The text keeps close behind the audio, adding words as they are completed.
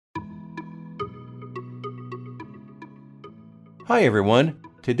Hi everyone!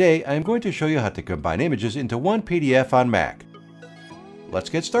 Today I am going to show you how to combine images into one PDF on Mac.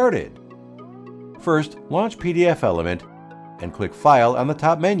 Let's get started. First, launch PDFelement and click File on the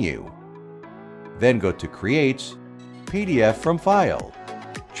top menu. Then go to Creates, PDF from File.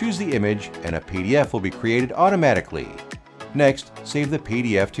 Choose the image and a PDF will be created automatically. Next, save the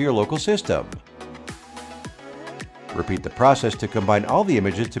PDF to your local system. Repeat the process to combine all the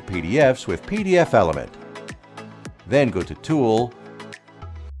images to PDFs with PDFelement. Then go to Tool,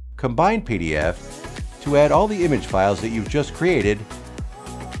 Combine PDF to add all the image files that you've just created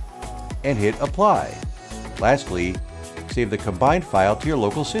and hit Apply. Lastly, save the combined file to your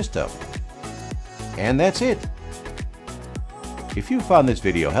local system. And that's it! If you found this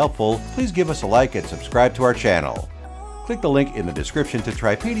video helpful, please give us a like and subscribe to our channel. Click the link in the description to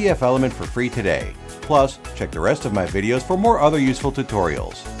try PDFelement for free today. Plus, check the rest of my videos for more other useful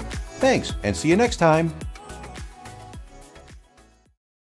tutorials. Thanks, and see you next time!